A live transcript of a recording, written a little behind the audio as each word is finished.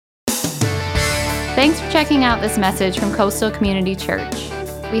Thanks for checking out this message from Coastal Community Church.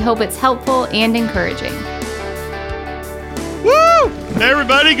 We hope it's helpful and encouraging. Woo! Hey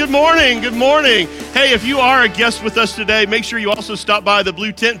everybody, good morning, good morning. Hey, if you are a guest with us today, make sure you also stop by the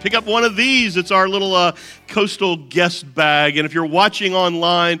blue tent and pick up one of these. It's our little Coastal guest bag. And if you're watching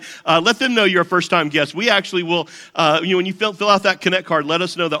online, let them know you're a first-time guest. We actually will, when you fill out that Connect card, let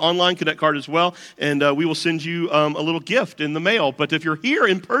us know the online Connect card as well, and we will send you a little gift in the mail. But if you're here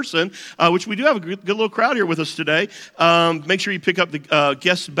in person, which we do have a good little crowd here with us today, make sure you pick up the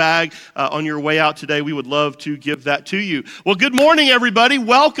guest bag on your way out today. We would love to give that to you. Well, good morning, everybody.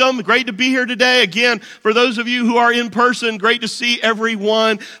 Welcome. Great to be here today. Again, for those of you who are in person, great to see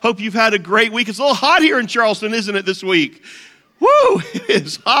everyone. Hope you've had a great week. It's a little hot here in Charleston, isn't it, this week? Woo,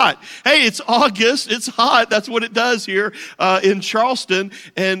 it's hot. Hey, it's August. It's hot. That's what it does here in Charleston.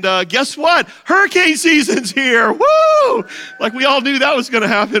 And guess what? Hurricane season's here. Woo! Like we all knew that was going to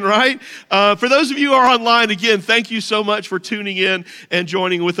happen, right? For those of you who are online, again, thank you so much for tuning in and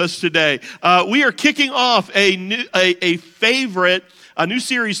joining with us today. We are kicking off a new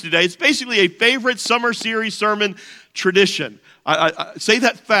series today. It's basically a favorite summer series sermon tradition. I say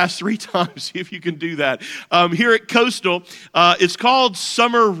that fast 3 times, see if you can do that. Here at Coastal, it's called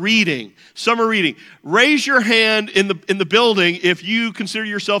Summer Reading. Summer Reading. Raise your hand in the building if you consider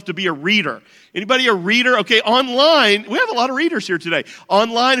yourself to be a reader. Anybody a reader? Okay, online, we have a lot of readers here today.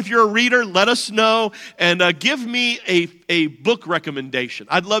 Online, if you're a reader, let us know and give me a book recommendation.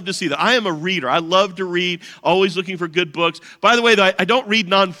 I'd love to see that. I am a reader. I love to read, always looking for good books. By the way, I don't read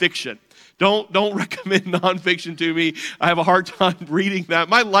nonfiction. Don't recommend nonfiction to me. I have a hard time reading that.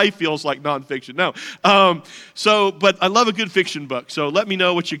 My life feels like nonfiction. No. But I love a good fiction book. So let me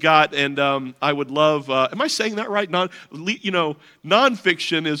know what you got, and I would love, am I saying that right?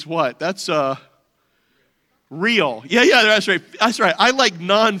 Nonfiction is what? That's real. Yeah, that's right. That's right. I like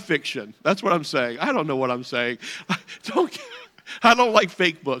nonfiction. That's what I'm saying. I don't know what I'm saying. I don't like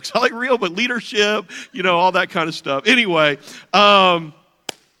fake books. I like real, but leadership, all that kind of stuff. Anyway,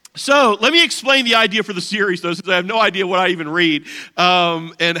 so let me explain the idea for the series, though, since I have no idea what I even read,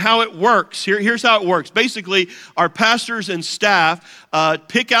 and how it works. Here's how it works. Basically, our pastors and staff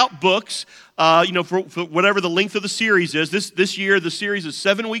pick out books, for whatever the length of the series is. This year, the series is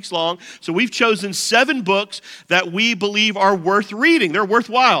 7 weeks long, so we've chosen 7 books that we believe are worth reading. They're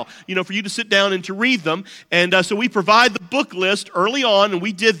worthwhile, for you to sit down and to read them. And so we provide the book list early on, and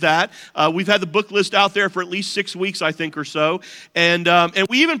we did that. We've had the book list out there for at least 6 weeks, I think, or so. And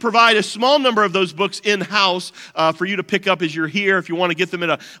we even provide a small number of those books in-house for you to pick up as you're here if you want to get them at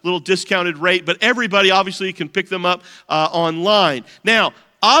a little discounted rate. But everybody, obviously, can pick them up online. Now,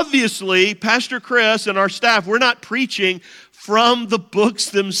 obviously, Pastor Chris and our staff, we're not preaching from the books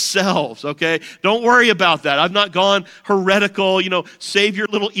themselves, okay? Don't worry about that. I've not gone heretical, save your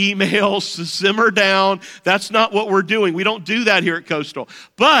little emails, simmer down. That's not what we're doing. We don't do that here at Coastal.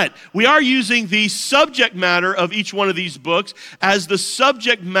 But we are using the subject matter of each one of these books as the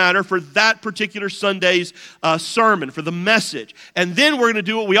subject matter for that particular Sunday's sermon, for the message. And then we're going to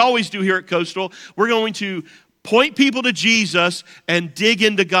do what we always do here at Coastal. We're going to point people to Jesus and dig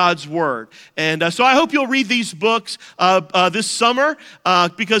into God's Word. And so I hope you'll read these books this summer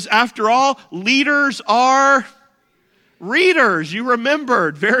because after all, leaders are readers. You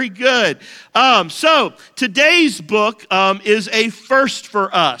remembered. Very good. So today's book is a first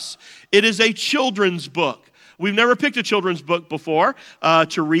for us. It is a children's book. We've never picked a children's book before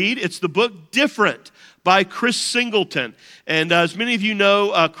to read. It's the book Different by Chris Singleton. And as many of you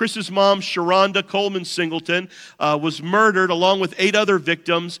know, Chris's mom, Sharonda Coleman Singleton, was murdered along with 8 other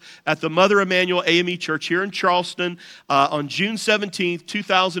victims at the Mother Emanuel AME Church here in Charleston on June 17th,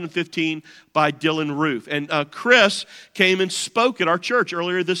 2015 by Dylan Roof. And Chris came and spoke at our church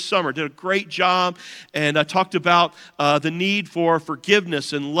earlier this summer, did a great job, and talked about the need for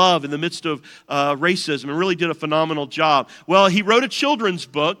forgiveness and love in the midst of racism, and really did a phenomenal job. Well, he wrote a children's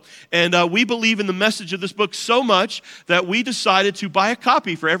book, and we believe in the message of this book so much that we decided to buy a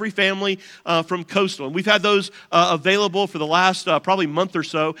copy for every family from Coastal. And we've had those available for the last probably month or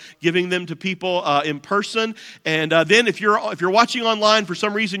so, giving them to people in person. And then if you're watching online, for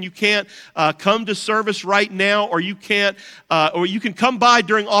some reason you can't come to service right now, or you can't, or you can come by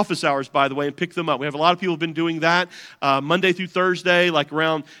during office hours, by the way, and pick them up. We have a lot of people who've been doing that Monday through Thursday, like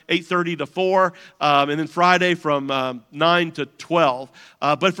around 8:30 to 4, and then Friday from 9 to 12.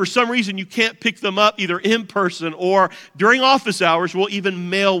 But for some reason you can't pick them up either in person or during office hours. We'll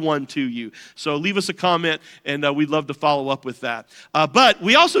even mail one to you. So leave us a comment, and we'd love to follow up with that. But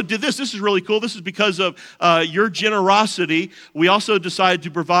we also did this. This is really cool. This is because of your generosity. We also decided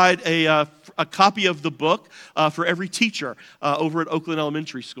to provide a a copy of the book for every teacher over at Oakland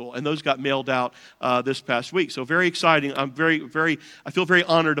Elementary School, and those got mailed out this past week. So very exciting. I feel very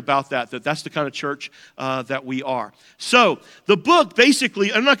honored about that's the kind of church that we are. So the book,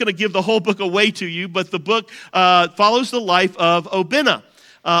 basically, I'm not going to give the whole book away to you, but the book follows the life of Obinna.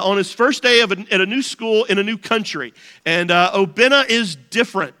 On his first day at a new school in a new country. And Obinna is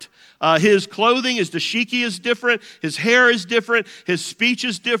different. His clothing, his dashiki is different. His hair is different. His speech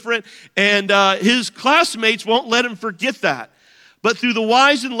is different. And his classmates won't let him forget that. But through the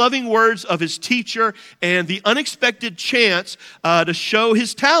wise and loving words of his teacher and the unexpected chance to show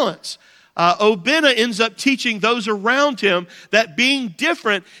his talents, Obinna ends up teaching those around him that being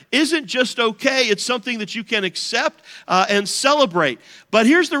different isn't just okay, it's something that you can accept and celebrate. But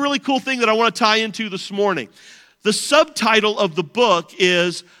here's the really cool thing that I want to tie into this morning. The subtitle of the book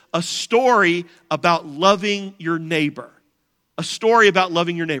is A Story About Loving Your Neighbor. A story about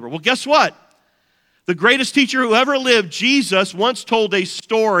loving your neighbor. Well, guess what? The greatest teacher who ever lived, Jesus, once told a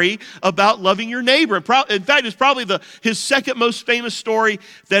story about loving your neighbor. In fact, it's probably his second most famous story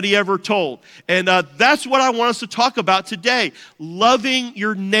that he ever told. And that's what I want us to talk about today, loving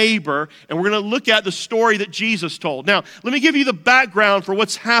your neighbor. And we're going to look at the story that Jesus told. Now, let me give you the background for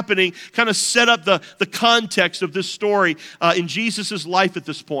what's happening, kind of set up the context of this story in Jesus' life at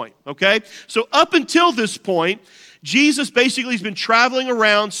this point, okay? So up until this point, Jesus basically has been traveling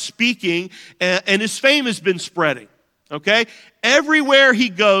around speaking, and his fame has been spreading, okay? Everywhere he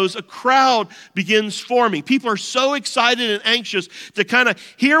goes, a crowd begins forming. People are so excited and anxious to kind of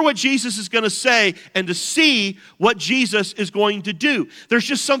hear what Jesus is going to say and to see what Jesus is going to do. There's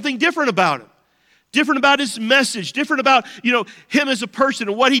just something different about him. Different about his message, different about, him as a person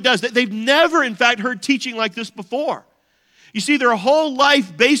and what he does. They've never, in fact, heard teaching like this before. You see, their whole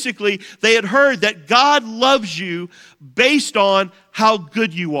life, basically, they had heard that God loves you based on how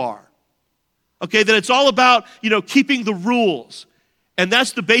good you are. Okay, that it's all about, keeping the rules. And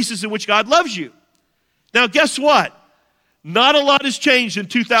that's the basis in which God loves you. Now, guess what? Not a lot has changed in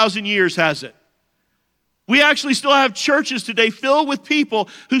 2,000 years, has it? We actually still have churches today filled with people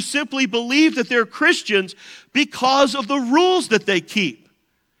who simply believe that they're Christians because of the rules that they keep.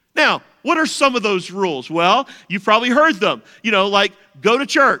 Now, what are some of those rules? Well, you've probably heard them, like go to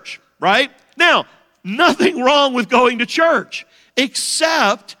church, right? Now, nothing wrong with going to church,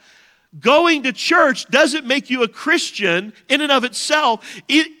 except going to church doesn't make you a Christian in and of itself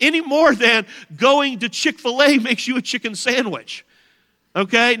any more than going to Chick-fil-A makes you a chicken sandwich.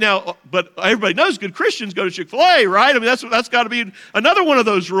 Okay, now, but everybody knows good Christians go to Chick-fil-A, right? I mean, that's got to be another one of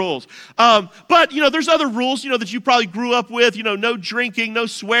those rules. But, there's other rules, that you probably grew up with, no drinking, no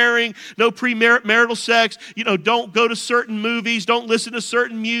swearing, no premarital sex, don't go to certain movies, don't listen to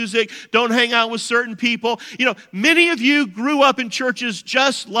certain music, don't hang out with certain people. Many of you grew up in churches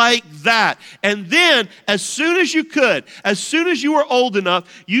just like that. And then, as soon as you were old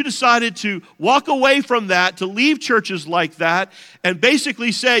enough, you decided to walk away from that, to leave churches like that, and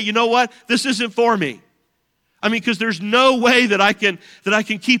basically say, you know what, this isn't for me. I mean, because there's no way that I can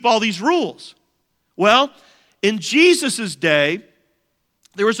keep all these rules. Well, in Jesus' day,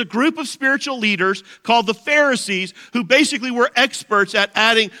 there was a group of spiritual leaders called the Pharisees who basically were experts at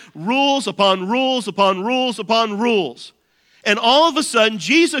adding rules upon rules upon rules upon rules. And all of a sudden,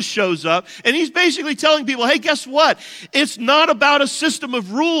 Jesus shows up, and he's basically telling people, hey, guess what? It's not about a system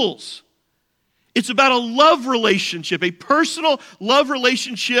of rules. It's about a love relationship, a personal love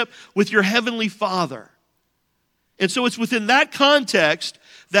relationship with your heavenly Father. And so it's within that context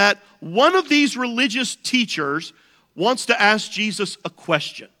that one of these religious teachers wants to ask Jesus a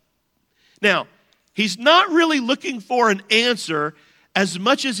question. Now, he's not really looking for an answer as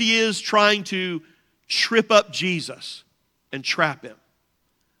much as he is trying to trip up Jesus and trap him.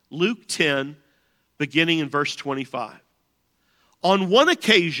 Luke 10, beginning in verse 25. On one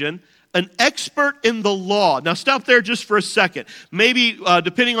occasion, an expert in the law. Now stop there just for a second. Maybe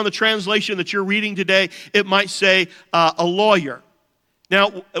depending on the translation that you're reading today, it might say a lawyer. Now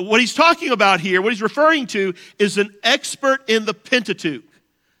what he's talking about here, what he's referring to is an expert in the Pentateuch.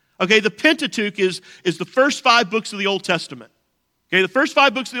 Okay, the Pentateuch is the first 5 books of the Old Testament. Okay, the first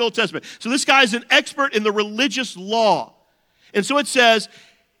 5 books of the Old Testament. So this guy is an expert in the religious law. And so it says,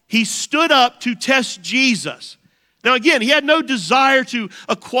 he stood up to test Jesus. Now again, he had no desire to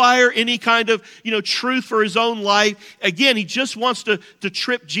acquire any kind of, truth for his own life. Again, he just wants to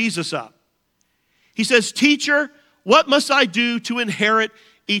trip Jesus up. He says, "Teacher, what must I do to inherit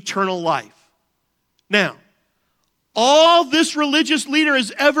eternal life?" Now, all this religious leader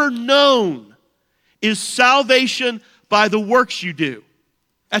has ever known is salvation by the works you do.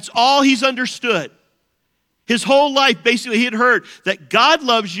 That's all he's understood. His whole life, basically, he had heard that God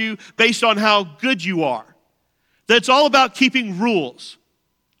loves you based on how good you are. That it's all about keeping rules,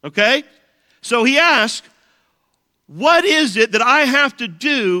 okay? So he asked, what is it that I have to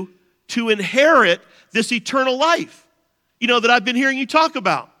do to inherit this eternal life, that I've been hearing you talk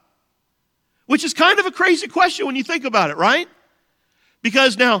about? Which is kind of a crazy question when you think about it, right?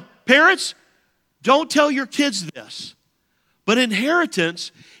 Because now, parents, don't tell your kids this, but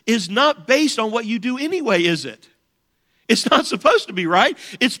inheritance is not based on what you do anyway, is it? It's not supposed to be, right?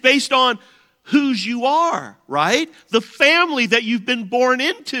 It's based on whose you are, right? The family that you've been born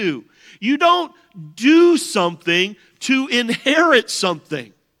into. You don't do something to inherit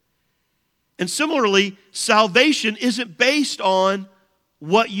something. And similarly, salvation isn't based on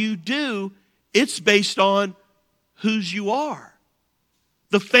what you do, it's based on whose you are.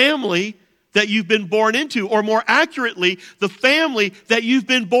 The family that you've been born into, or more accurately, the family that you've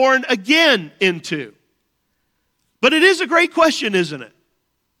been born again into. But it is a great question, isn't it?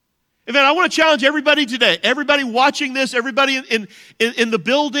 In fact, I want to challenge everybody today, everybody watching this, everybody in the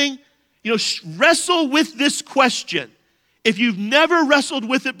building, wrestle with this question. If you've never wrestled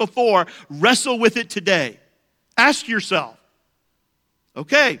with it before, wrestle with it today. Ask yourself,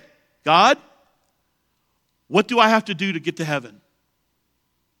 okay, God, what do I have to do to get to heaven?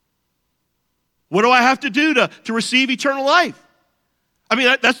 What do I have to do to receive eternal life? I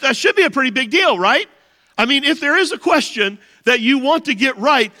mean, that should be a pretty big deal, right? I mean, if there is a question that you want to get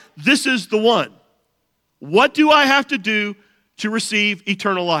right, this is the one. What do I have to do to receive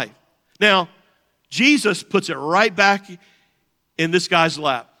eternal life? Now, Jesus puts it right back in this guy's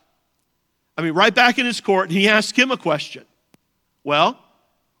lap. I mean, right back in his court, and he asks him a question. Well,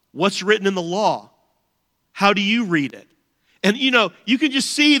 what's written in the law? How do you read it? And you can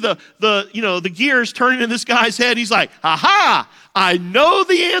just see the gears turning in this guy's head. He's like, aha, I know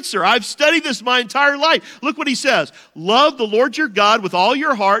the answer. I've studied this my entire life. Look what he says. Love the Lord your God with all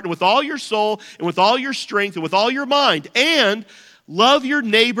your heart and with all your soul and with all your strength and with all your mind. And love your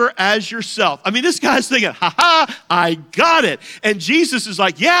neighbor as yourself. I mean, this guy's thinking, I got it. And Jesus is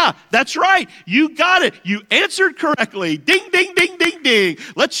like, yeah, that's right. You got it. You answered correctly. Ding, ding, ding, ding, ding.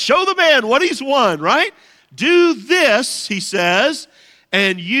 Let's show the man what he's won, right? Do this, he says,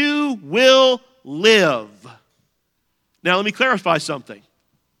 and you will live. Now, let me clarify something.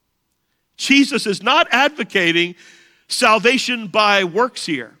 Jesus is not advocating salvation by works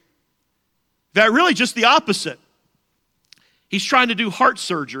here. That really just the opposite. He's trying to do heart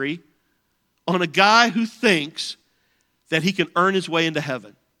surgery on a guy who thinks that he can earn his way into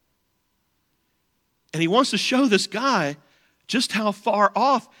heaven. And he wants to show this guy just how far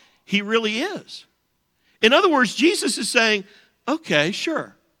off he really is. In other words, Jesus is saying, okay,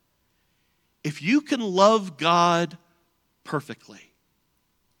 sure. If you can love God perfectly,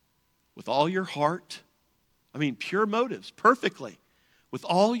 with all your heart, pure motives, perfectly, with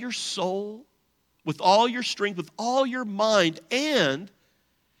all your soul, with all your strength, with all your mind, and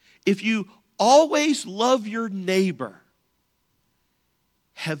if you always love your neighbor,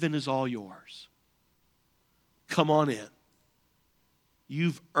 heaven is all yours. Come on in.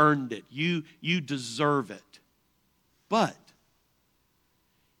 You've earned it. You deserve it. But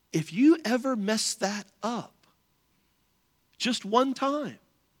if you ever mess that up, just one time,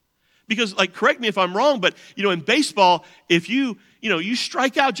 because correct me if I'm wrong, but in baseball, if you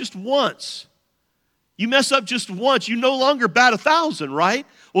strike out just once, you mess up just once, you no longer bat 1,000, right?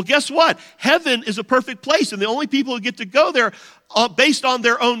 Well, guess what? Heaven is a perfect place, and the only people who get to go there based on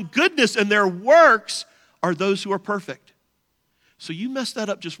their own goodness and their works are those who are perfect. So you mess that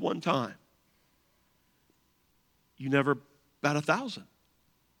up just one time, you never bat 1,000.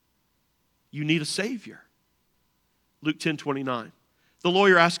 You need a Savior. Luke 10:29. The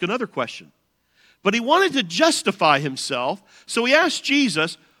lawyer asked another question, but he wanted to justify himself, so he asked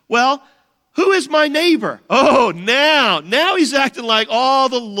Jesus, well, who is my neighbor? Oh, now he's acting like all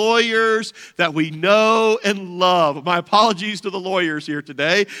the lawyers that we know and love. My apologies to the lawyers here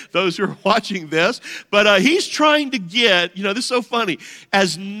today, those who are watching this. But he's trying to get, this is so funny,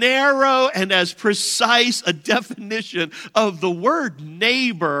 as narrow and as precise a definition of the word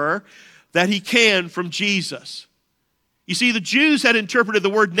neighbor that he can from Jesus. You see, the Jews had interpreted the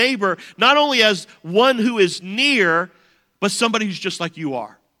word neighbor not only as one who is near, but somebody who's just like you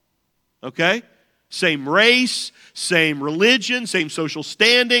are. Okay? Same race, same religion, same social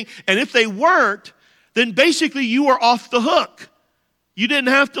standing. And if they weren't, then basically you were off the hook. You didn't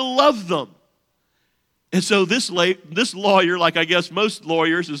have to love them. And so this lawyer, like I guess most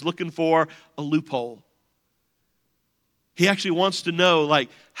lawyers, is looking for a loophole. He actually wants to know,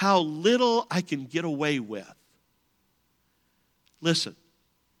 how little I can get away with. Listen,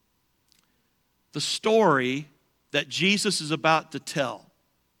 The story that Jesus is about to tell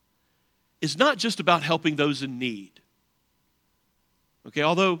is not just about helping those in need. Okay,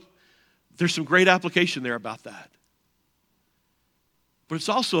 although there's some great application there about that. But it's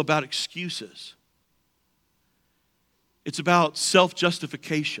also about excuses. It's about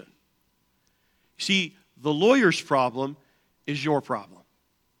self-justification. See, the lawyer's problem is your problem.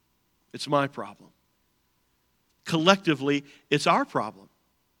 It's my problem. Collectively, it's our problem.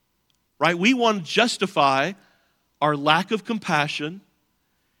 Right? We want to justify our lack of compassion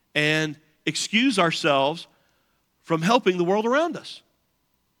and excuse ourselves from helping the world around us,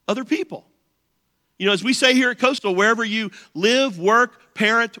 other people. You know, as we say here at Coastal, wherever you live, work,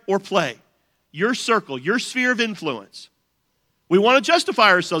 parent, or play, your circle, your sphere of influence, we want to justify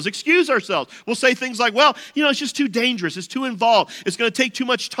ourselves, excuse ourselves. We'll say things like, well, you know, it's just too dangerous. It's too involved. It's going to take too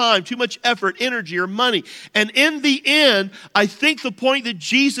much time, too much effort, energy, or money. And in the end, I think the point that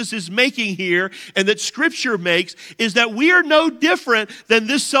Jesus is making here and that Scripture makes is that we are no different than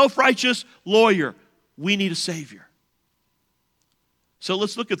this self-righteous lawyer. We need a Savior. So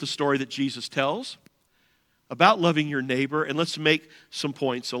let's look at the story that Jesus tells about loving your neighbor, and let's make some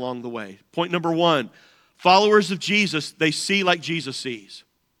points along the way. Point number one. Followers of Jesus, they see like Jesus sees.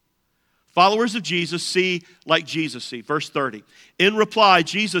 Followers of Jesus see like Jesus sees. Verse 30. In reply,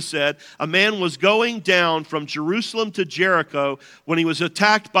 Jesus said, a man was going down from Jerusalem to Jericho when he was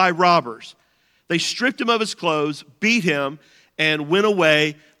attacked by robbers. They stripped him of his clothes, beat him, and went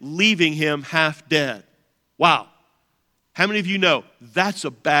away, leaving him half dead. Wow. How many of you know that's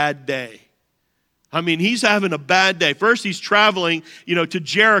a bad day? I mean, he's having a bad day. First, he's traveling, to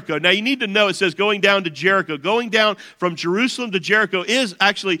Jericho. Now, you need to know it says going down to Jericho. Going down from Jerusalem to Jericho is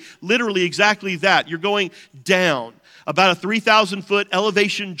actually literally exactly that. You're going down. About a 3,000-foot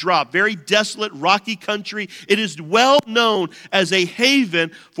elevation drop. Very desolate, rocky country. It is well known as a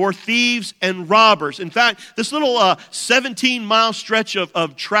haven for thieves and robbers. In fact, this little 17-mile stretch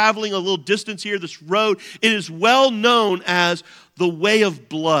of traveling a little distance here, this road, it is well known as the Way of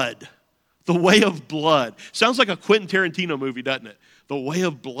Blood. The Way of Blood. Sounds like a Quentin Tarantino movie, doesn't it? The Way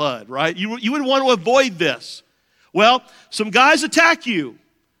of Blood, right? You would want to avoid this. Well, some guys attack you.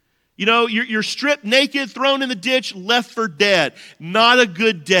 You're stripped naked, thrown in the ditch, left for dead. Not a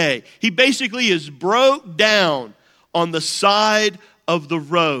good day. He basically is broke down on the side of the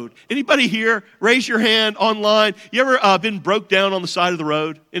road. Anybody here? Raise your hand online. You ever been broke down on the side of the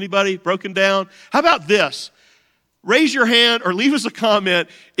road? Anybody broken down? How about this? Raise your hand or leave us a comment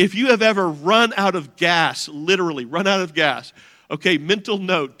if you have ever run out of gas, literally run out of gas. Okay, mental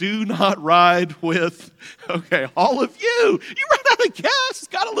note, do not ride with, all of you. You run out of gas. It's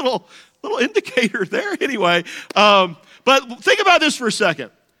got a little indicator there anyway. But think about this for a second.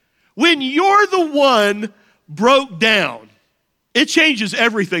 When you're the one broke down, it changes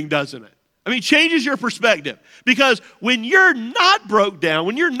everything, doesn't it? It changes your perspective. Because when you're not broke down,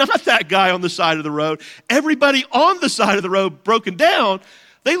 when you're not that guy on the side of the road, everybody on the side of the road broken down,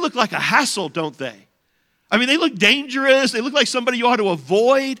 they look like a hassle, don't they? They look dangerous. They look like somebody you ought to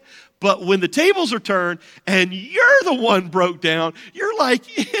avoid. But when the tables are turned and you're the one broke down, you're like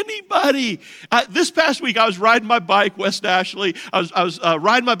anybody. This past week, I was riding my bike, West Ashley. I was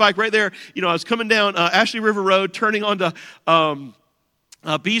riding my bike right there. I was coming down Ashley River Road, turning onto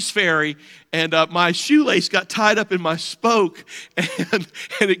Bees Ferry, and my shoelace got tied up in my spoke, and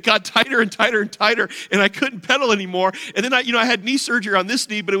it got tighter and tighter and tighter, and I couldn't pedal anymore. And then I had knee surgery on this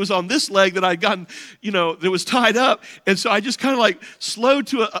knee, but it was on this leg that I'd gotten, that was tied up. And so I just kind of slowed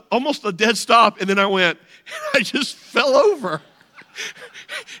to almost a dead stop, and then I went, and I just fell over.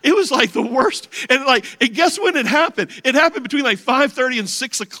 It was like the worst. And guess when it happened? It happened between 5:30 and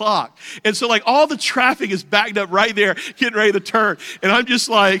 6 o'clock. And so all the traffic is backed up right there, getting ready to turn. And I'm just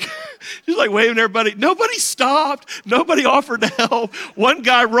waving at everybody. Nobody stopped. Nobody offered to help. One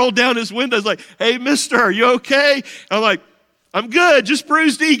guy rolled down his window. He's like, hey, mister, are you okay? And I'm like, I'm good, just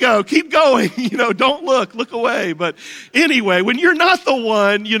bruised ego. Keep going, don't look away. But anyway, when you're not the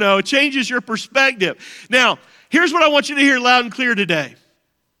one, it changes your perspective. Now, here's what I want you to hear loud and clear today.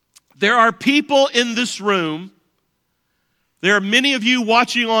 There are people in this room, there are many of you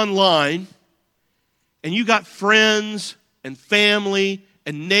watching online, and you got friends and family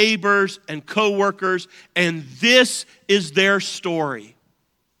and neighbors and coworkers, and this is their story.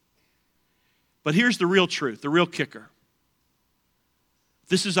 But here's the real truth, the real kicker.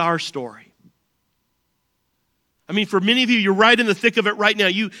 This is our story. For many of you, you're right in the thick of it right now.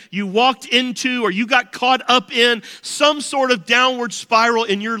 You walked into or you got caught up in some sort of downward spiral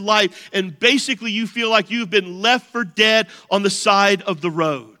in your life, and basically you feel like you've been left for dead on the side of the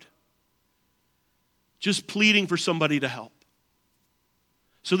road, just pleading for somebody to help.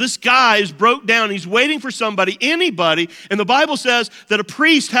 So this guy is broke down. He's waiting for somebody, anybody. And the Bible says that a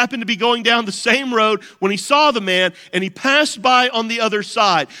priest happened to be going down the same road when he saw the man, and he passed by on the other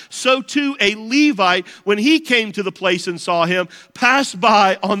side. So too a Levite, when he came to the place and saw him, passed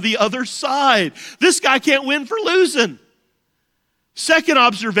by on the other side. This guy can't win for losing. Second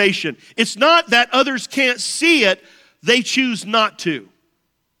observation, it's not that others can't see it, they choose not to.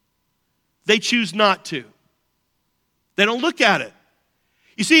 They choose not to. They don't look at it.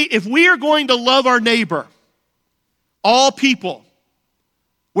 You see, if we are going to love our neighbor, all people,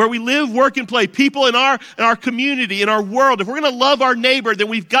 where we live, work, and play, people in our community, in our world, if we're going to love our neighbor, then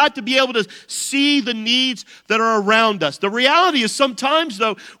we've got to be able to see the needs that are around us. The reality is sometimes,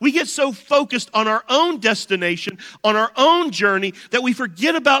 though, we get so focused on our own destination, on our own journey, that we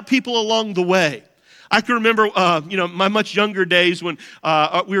forget about people along the way. I can remember, my much younger days when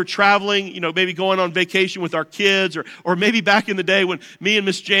we were traveling, maybe going on vacation with our kids, or maybe back in the day when me and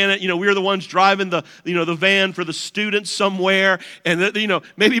Miss Janet, we were the ones driving the van for the students somewhere, and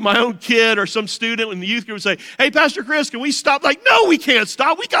maybe my own kid or some student in the youth group would say, "Hey, Pastor Chris, can we stop?" Like, no, we can't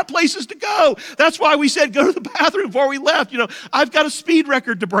stop. We got places to go. That's why we said go to the bathroom before we left. I've got a speed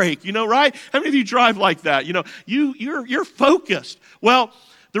record to break. Right? How many of you drive like that? You're focused. Well,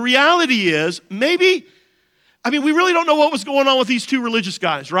 the reality is, we really don't know what was going on with these two religious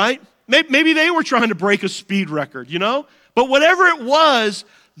guys, right? Maybe they were trying to break a speed record, But whatever it was,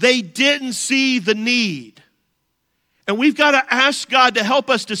 they didn't see the need. And we've got to ask God to help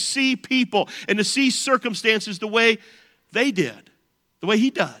us to see people and to see circumstances the way they did, the way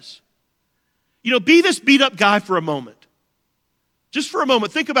He does. Be this beat up guy for a moment. Just for a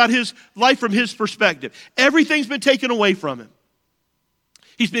moment, think about his life from his perspective. Everything's been taken away from him.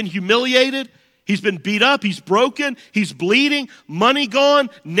 He's been humiliated, he's been beat up, he's broken, he's bleeding, money gone,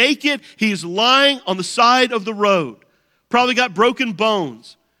 naked, he's lying on the side of the road. Probably got broken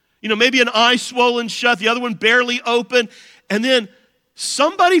bones. Maybe an eye swollen shut, the other one barely open. And then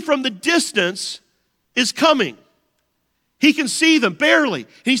somebody from the distance is coming. He can see them, barely.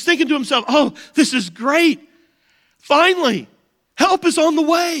 And he's thinking to himself, oh, this is great. Finally, help is on the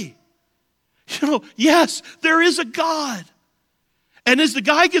way. Yes, there is a God. And as the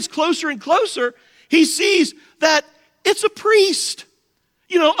guy gets closer and closer, he sees that it's a priest,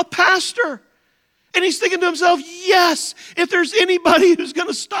 a pastor. And he's thinking to himself, yes, if there's anybody who's going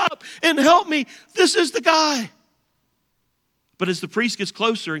to stop and help me, this is the guy. But as the priest gets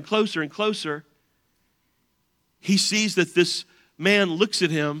closer and closer and closer, he sees that this man looks at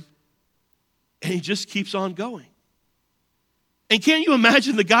him and he just keeps on going. And can you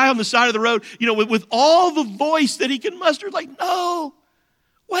imagine the guy on the side of the road, with all the voice that he can muster, like, no,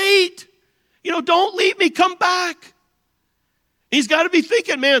 wait, don't leave me, come back. He's got to be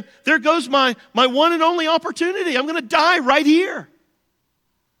thinking, man, there goes my one and only opportunity. I'm going to die right here.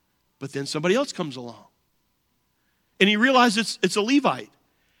 But then somebody else comes along. And he realizes it's a Levite.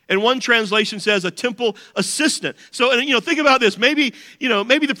 And one translation says a temple assistant. So, think about this. Maybe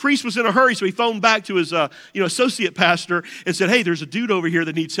the priest was in a hurry, so he phoned back to his, associate pastor and said, hey, there's a dude over here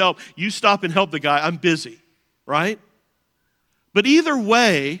that needs help. You stop and help the guy. I'm busy, right? But either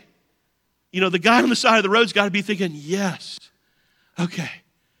way, the guy on the side of the road's got to be thinking, yes, okay,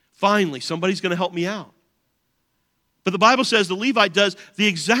 finally, somebody's going to help me out. But the Bible says the Levite does the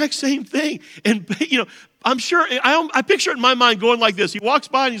exact same thing. And, I'm sure, I picture it in my mind going like this. He walks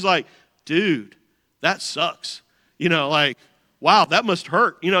by and he's like, dude, that sucks. Wow, that must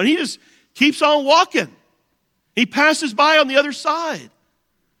hurt. And he just keeps on walking. He passes by on the other side.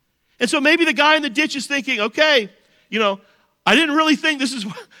 And so maybe the guy in the ditch is thinking, okay, I didn't really think this is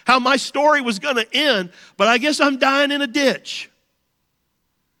how my story was going to end, but I guess I'm dying in a ditch.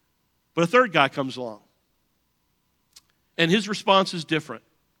 But a third guy comes along. And his response is different.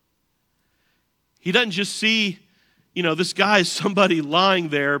 He doesn't just see, this guy is somebody lying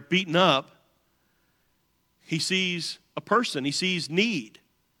there beaten up. He sees a person. He sees need.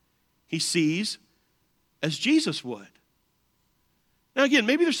 He sees as Jesus would. Now again,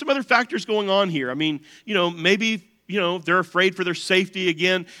 maybe there's some other factors going on here. Maybe they're afraid for their safety.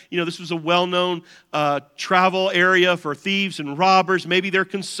 Again, this was a well-known travel area for thieves and robbers. Maybe they're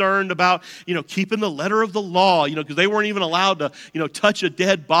concerned about, keeping the letter of the law, because they weren't even allowed to, touch a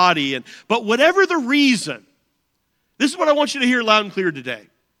dead body. But whatever the reason, this is what I want you to hear loud and clear today.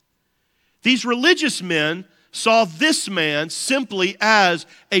 These religious men saw this man simply as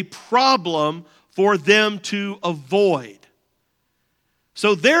a problem for them to avoid.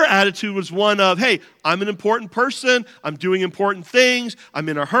 So their attitude was one of, hey, I'm an important person, I'm doing important things, I'm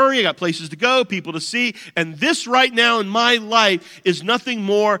in a hurry, I got places to go, people to see, and this right now in my life is nothing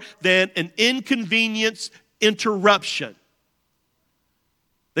more than an inconvenience interruption.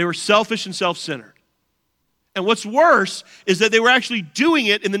 They were selfish and self-centered. And what's worse is that they were actually doing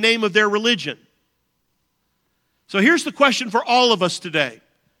it in the name of their religion. So here's the question for all of us today,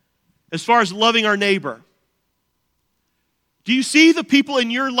 as far as loving our neighbor. Do you see the people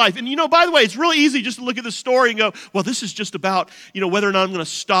in your life? And by the way, it's really easy just to look at the story and go, well, this is just about, whether or not I'm going to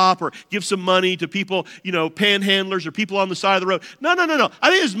stop or give some money to people, panhandlers or people on the side of the road. No.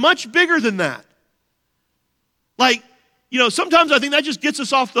 I think it's much bigger than that. Sometimes I think that just gets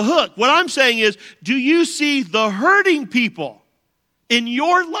us off the hook. What I'm saying is, do you see the hurting people in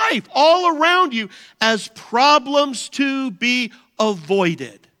your life all around you as problems to be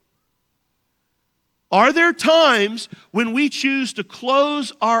avoided? Are there times when we choose to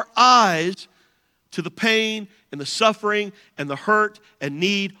close our eyes to the pain and the suffering and the hurt and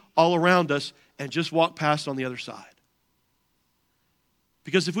need all around us and just walk past on the other side?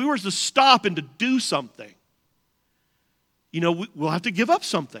 Because if we were to stop and to do something, we'll have to give up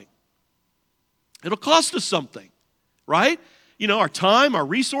something. It'll cost us something, right? Our time, our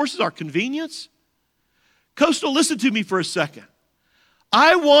resources, our convenience. Coastal, listen to me for a second.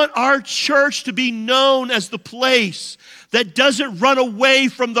 I want our church to be known as the place that doesn't run away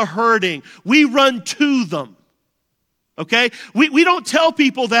from the hurting. We run to them. Okay? We don't tell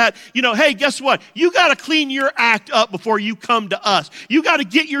people that, hey, guess what? You got to clean your act up before you come to us. You got to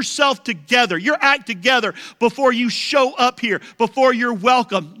get yourself together, your act together before you show up here, before you're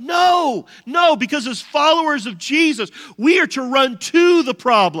welcome. No, because as followers of Jesus, we are to run to the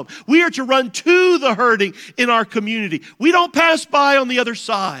problem. We are to run to the hurting in our community. We don't pass by on the other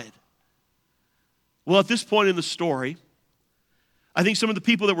side. Well, at this point in the story, I think some of the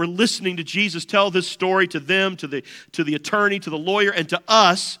people that were listening to Jesus tell this story to them, to the attorney, to the lawyer, and to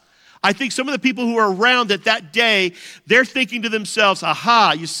us, I think some of the people who were around at that day, they're thinking to themselves,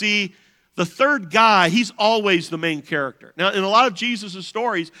 aha, you see, the third guy, he's always the main character. Now, in a lot of Jesus'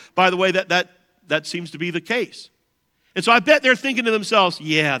 stories, by the way, that seems to be the case. And so I bet they're thinking to themselves,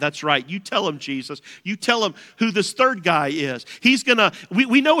 yeah, that's right. You tell him, Jesus. You tell him who this third guy is.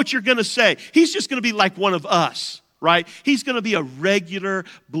 We know what you're going to say. He's just going to be like one of us. Right? He's going to be a regular,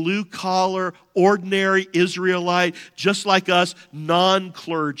 blue-collar, ordinary Israelite, just like us,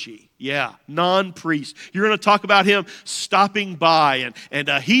 non-clergy. Yeah, non-priest. You're going to talk about him stopping by, and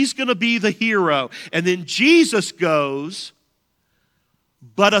he's going to be the hero. And then Jesus goes,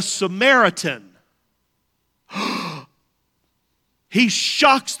 but a Samaritan. He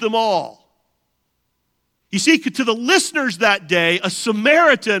shocks them all. You see, to the listeners that day, a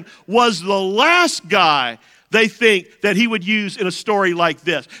Samaritan was the last guy they think that he would use in a story like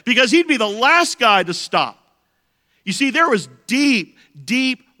this, because he'd be the last guy to stop. You see, there was deep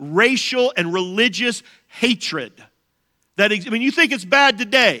racial and religious hatred. You think it's bad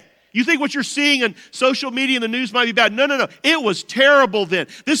today. You think what you're seeing on social media and the news might be bad. No. It was terrible then.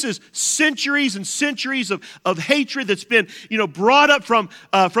 This is centuries and centuries of hatred that's been, brought up from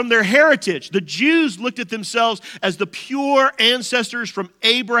their heritage. The Jews looked at themselves as the pure ancestors from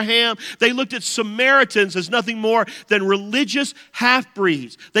Abraham. They looked at Samaritans as nothing more than religious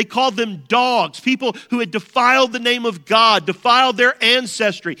half-breeds. They called them dogs, people who had defiled the name of God, defiled their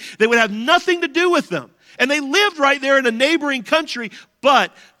ancestry. They would have nothing to do with them. And they lived right there in a neighboring country,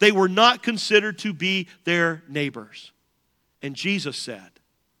 but they were not considered to be their neighbors. And Jesus said,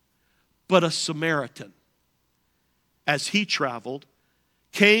 but a Samaritan, as he traveled,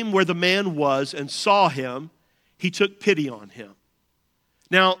 came where the man was and saw him. He took pity on him.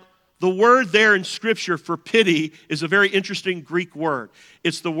 Now, the word there in Scripture for pity is a very interesting Greek word.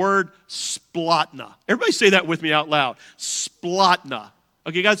 It's the word splotna. Everybody say that with me out loud. Splotna.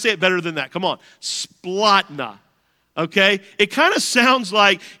 Okay, you got to say it better than that. Come on. Splotna. Okay? It kind of sounds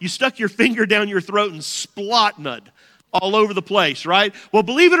like you stuck your finger down your throat and splotna'd all over the place, right? Well,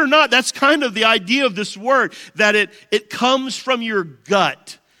 believe it or not, that's kind of the idea of this word, that it comes from your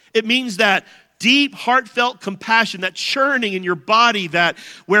gut. It means that deep, heartfelt compassion, that churning in your body, that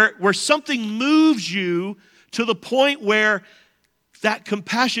where something moves you to the point where that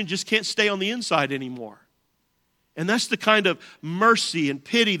compassion just can't stay on the inside anymore. And that's the kind of mercy and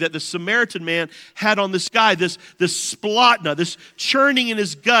pity that the Samaritan man had on this guy, this splotna, this churning in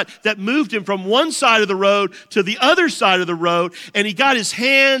his gut that moved him from one side of the road to the other side of the road. And he got his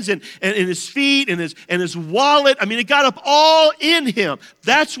hands and his feet and his wallet. It got up all in him.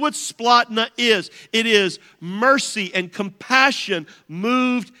 That's what splotna is. It is mercy and compassion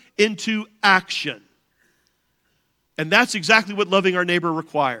moved into action. And that's exactly what loving our neighbor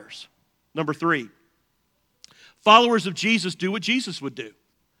requires. Number 3. Followers of Jesus do what Jesus would do.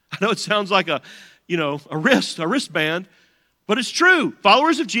 I know it sounds like a wristband, but it's true.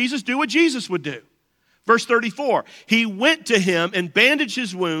 Followers of Jesus do what Jesus would do. Verse 34, he went to him and bandaged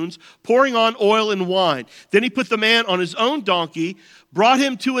his wounds, pouring on oil and wine. Then he put the man on his own donkey, brought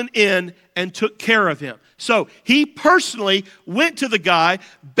him to an inn, and took care of him. So he personally went to the guy,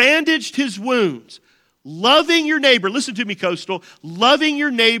 bandaged his wounds. Loving your neighbor, listen to me, Coastal, loving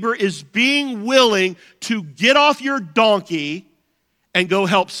your neighbor is being willing to get off your donkey and go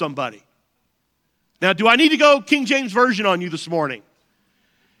help somebody. Now, do I need to go King James Version on you this morning?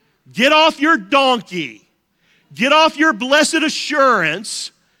 Get off your donkey, get off your blessed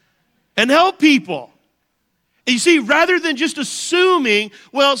assurance, and help people. And you see, rather than just assuming,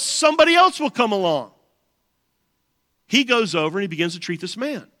 well, somebody else will come along, he goes over and he begins to treat this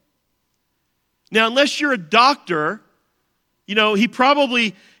man. Now, unless you're a doctor, he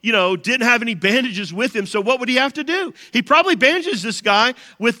probably, didn't have any bandages with him, so what would he have to do? He probably bandages this guy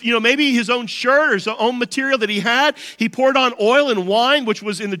with, maybe his own shirt or his own material that he had. He poured on oil and wine, which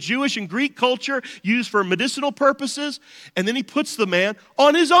was in the Jewish and Greek culture used for medicinal purposes, and then he puts the man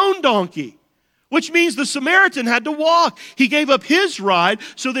on his own donkey, which means the Samaritan had to walk. He gave up his ride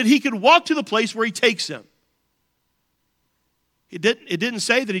so that he could walk to the place where he takes him. It didn't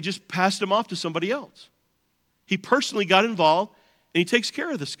say that he just passed him off to somebody else. He personally got involved, and he takes care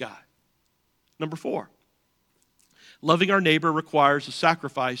of this guy. Number 4, loving our neighbor requires a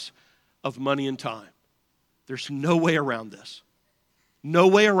sacrifice of money and time. There's no way around this. No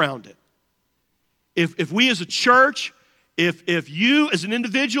way around it. If we as a church, if you as an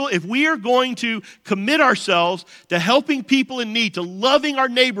individual, if we are going to commit ourselves to helping people in need, to loving our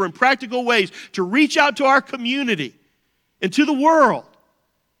neighbor in practical ways, to reach out to our community and to the world,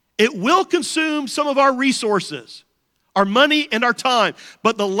 it will consume some of our resources, our money and our time.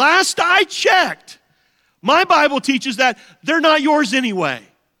 But the last I checked, my Bible teaches that they're not yours anyway.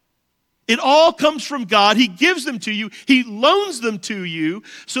 It all comes from God. He gives them to you. He loans them to you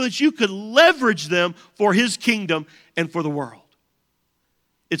so that you could leverage them for his kingdom and for the world.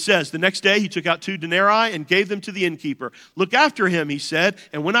 It says, the next day he took out 2 denarii and gave them to the innkeeper. Look after him, he said,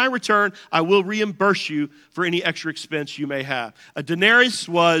 and when I return, I will reimburse you for any extra expense you may have. A denarius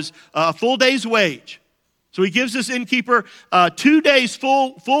was a full day's wage. So he gives this innkeeper 2 days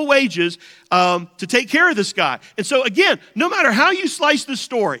full wages to take care of this guy. And so again, no matter how you slice this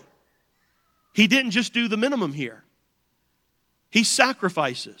story, he didn't just do the minimum here. He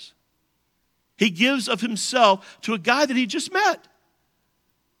sacrifices. He gives of himself to a guy that he just met.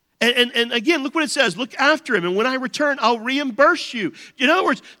 And again, look what it says. Look after him, and when I return, I'll reimburse you. In other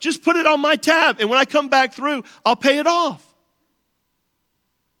words, just put it on my tab, and when I come back through, I'll pay it off.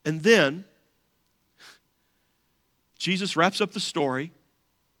 And then, Jesus wraps up the story,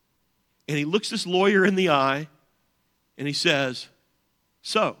 and he looks this lawyer in the eye, and he says,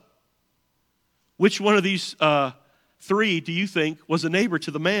 so, which one of these 3 do you think was a neighbor to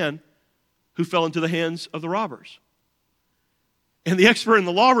the man who fell into the hands of the robbers? And the expert in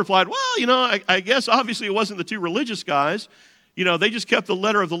the law replied, well, I guess obviously it wasn't the 2 religious guys. They just kept the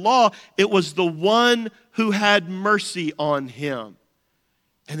letter of the law. It was the one who had mercy on him.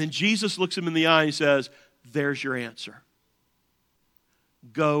 And then Jesus looks him in the eye and says, there's your answer.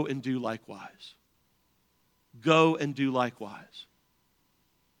 Go and do likewise. Go and do likewise.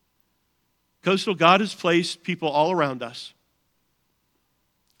 Coastal, God has placed people all around us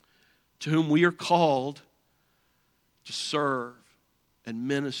to whom we are called to serve and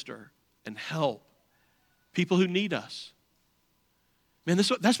minister and help people who need us. Man,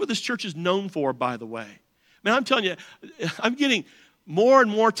 that's what this church is known for, by the way. Man, I'm telling you, I'm getting more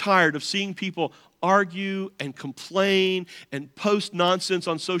and more tired of seeing people argue and complain and post nonsense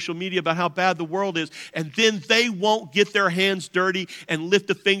on social media about how bad the world is, and then they won't get their hands dirty and lift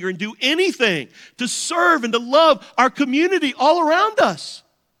a finger and do anything to serve and to love our community all around us.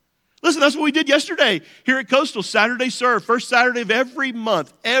 Listen, that's what we did yesterday here at Coastal, Saturday Serve, first Saturday of every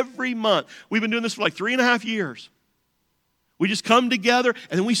month. Every month. We've been doing this for like 3.5 years. We just come together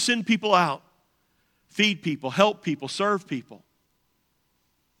and then we send people out. Feed people, help people, serve people.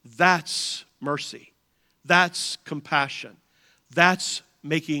 That's mercy. That's compassion. That's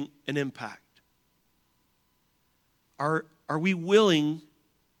making an impact. Are we willing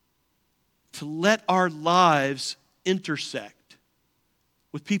to let our lives intersect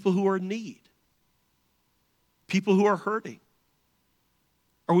with people who are in need, people who are hurting?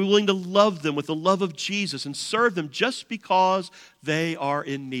 Are we willing to love them with the love of Jesus and serve them just because they are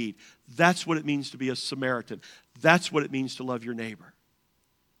in need? That's what it means to be a Samaritan. That's what it means to love your neighbor.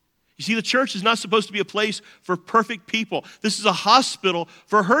 You see, the church is not supposed to be a place for perfect people. This is a hospital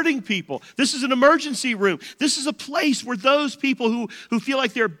for hurting people. This is an emergency room. This is a place where those people who feel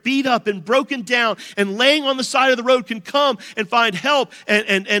like they're beat up and broken down and laying on the side of the road can come and find help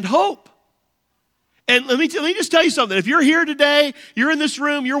and hope. And let me just tell you something. If you're here today, you're in this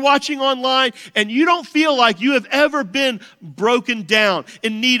room, you're watching online, and you don't feel like you have ever been broken down,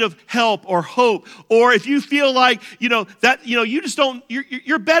 in need of help or hope, or if you feel like, you just don't,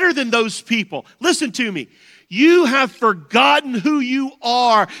 you're better than those people. Listen to me. You have forgotten who you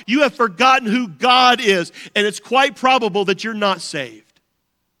are. You have forgotten who God is. And it's quite probable that you're not saved.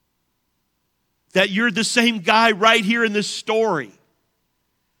 That you're the same guy right here in this story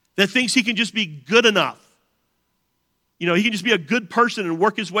that thinks he can just be good enough. He can just be a good person and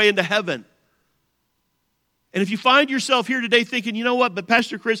work his way into heaven. And if you find yourself here today thinking, you know what, but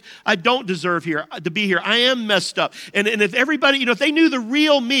Pastor Chris, I don't deserve to be here. I am messed up. And if everybody, if they knew the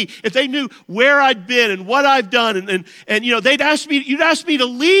real me, if they knew where I'd been and what I've done, and you'd ask me to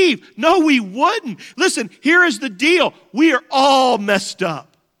leave. No, we wouldn't. Listen, here is the deal. We are all messed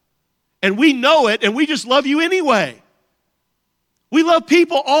up. And we know it, and we just love you anyway. We love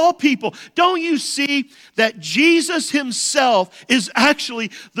people, all people. Don't you see that Jesus himself is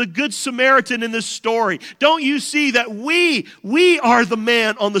actually the Good Samaritan in this story? Don't you see that we are the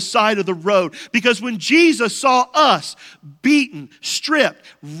man on the side of the road? Because when Jesus saw us beaten, stripped,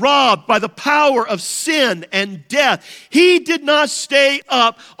 robbed by the power of sin and death, he did not stay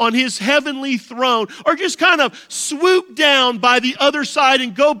up on his heavenly throne or just kind of swoop down by the other side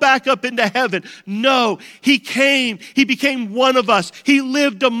and go back up into heaven. No, he came. He became one of us. He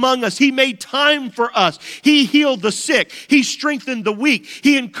lived among us. He made time for us. He healed the sick. He strengthened the weak.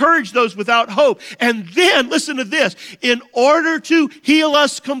 He encouraged those without hope. And then, listen to this, in order to heal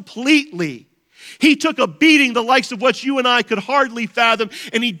us completely, he took a beating the likes of what you and I could hardly fathom,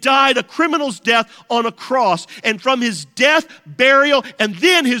 and he died a criminal's death on a cross. And from his death, burial, and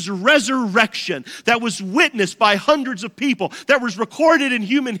then his resurrection that was witnessed by hundreds of people, that was recorded in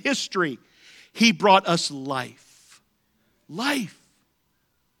human history, he brought us life. Life.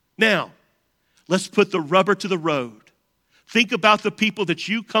 Now, let's put the rubber to the road. Think about the people that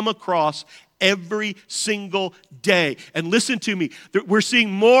you come across every single day. And listen to me, we're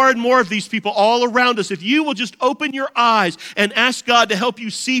seeing more and more of these people all around us. If you will just open your eyes and ask God to help you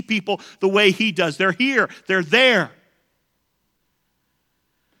see people the way he does. They're here, they're there.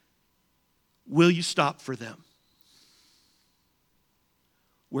 Will you stop for them?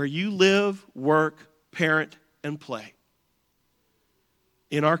 Where you live, work, parent, and play.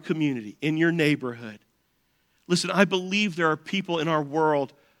 In our community, in your neighborhood. Listen, I believe there are people in our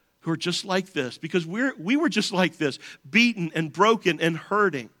world who are just like this because we were just like this, beaten and broken and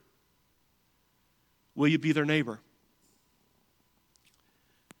hurting. Will you be their neighbor?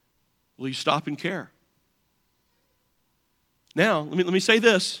 Will you stop and care? Now, let me say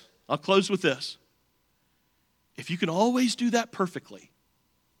this. I'll close with this. If you can always do that perfectly,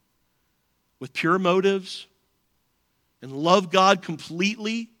 with pure motives, and love God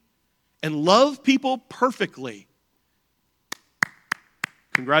completely, and love people perfectly,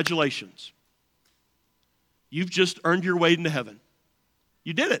 congratulations. You've just earned your way into heaven.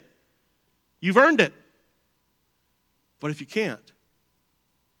 You did it. You've earned it. But if you can't,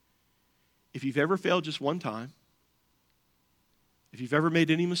 if you've ever failed just one time, if you've ever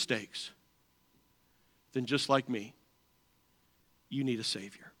made any mistakes, then just like me, you need a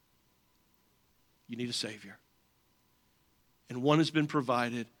Savior. You need a Savior. And one has been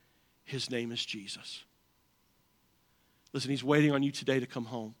provided. His name is Jesus. Listen, he's waiting on you today to come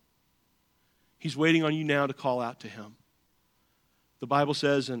home. He's waiting on you now to call out to him. The Bible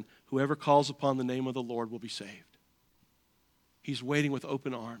says, and whoever calls upon the name of the Lord will be saved. He's waiting with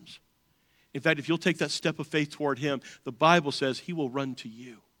open arms. In fact, if you'll take that step of faith toward him, the Bible says he will run to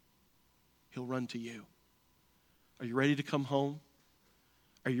you. He'll run to you. Are you ready to come home?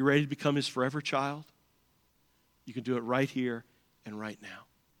 Are you ready to become his forever child? You can do it right here and right now.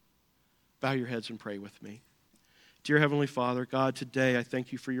 Bow your heads and pray with me. Dear Heavenly Father, God, today I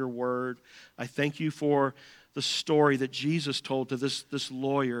thank you for your word. I thank you for the story that Jesus told to this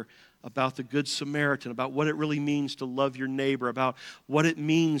lawyer about the Good Samaritan, about what it really means to love your neighbor, about what it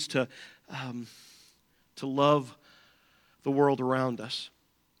means to love the world around us.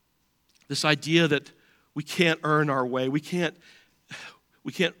 This idea that we can't earn our way, we can't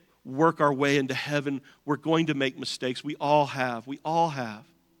work our way into heaven. We're going to make mistakes. We all have.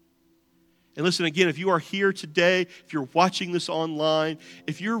 And listen, again, if you are here today, if you're watching this online,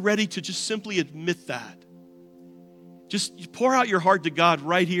 if you're ready to just simply admit that, just pour out your heart to God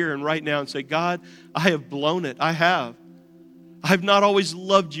right here and right now and say, God, I have blown it. I have. I've not always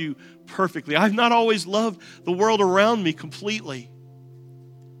loved you perfectly. I've not always loved the world around me completely.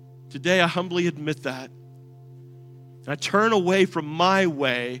 Today, I humbly admit that. And I turn away from my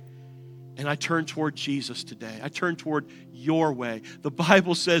way and I turn toward Jesus today. I turn toward your way. The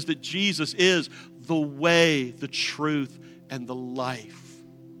Bible says that Jesus is the way, the truth, and the life.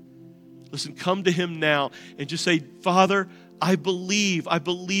 Listen, come to him now and just say, Father, I believe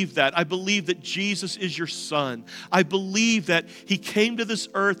that. I believe that Jesus is your son. I believe that he came to this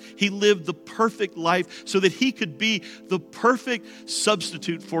earth, he lived the perfect life so that he could be the perfect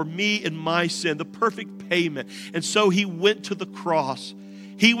substitute for me and my sin, the perfect payment. And so he went to the cross.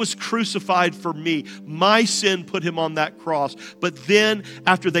 He was crucified for me. My sin put him on that cross. But then,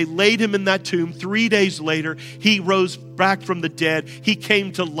 after they laid him in that tomb, 3 days later, he rose back from the dead. He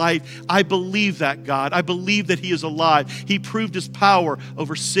came to life. I believe that, God. I believe that he is alive. He proved his power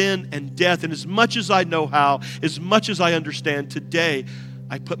over sin and death. And as much as I know how, as much as I understand today,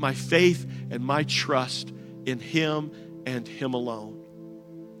 I put my faith and my trust in him and him alone.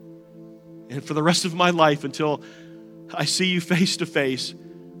 And for the rest of my life, until I see you face to face,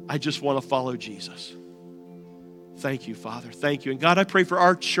 I just want to follow Jesus. Thank you, Father. Thank you. And God, I pray for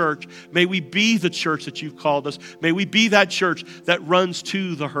our church. May we be the church that you've called us. May we be that church that runs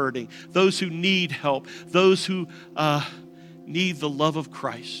to the hurting, those who need help, those who need the love of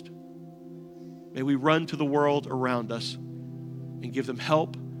Christ. May we run to the world around us and give them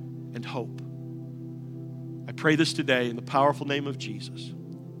help and hope. I pray this today in the powerful name of Jesus.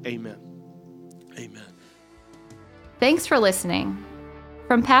 Amen. Amen. Thanks for listening.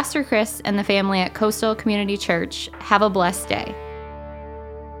 From Pastor Chris and the family at Coastal Community Church, have a blessed day.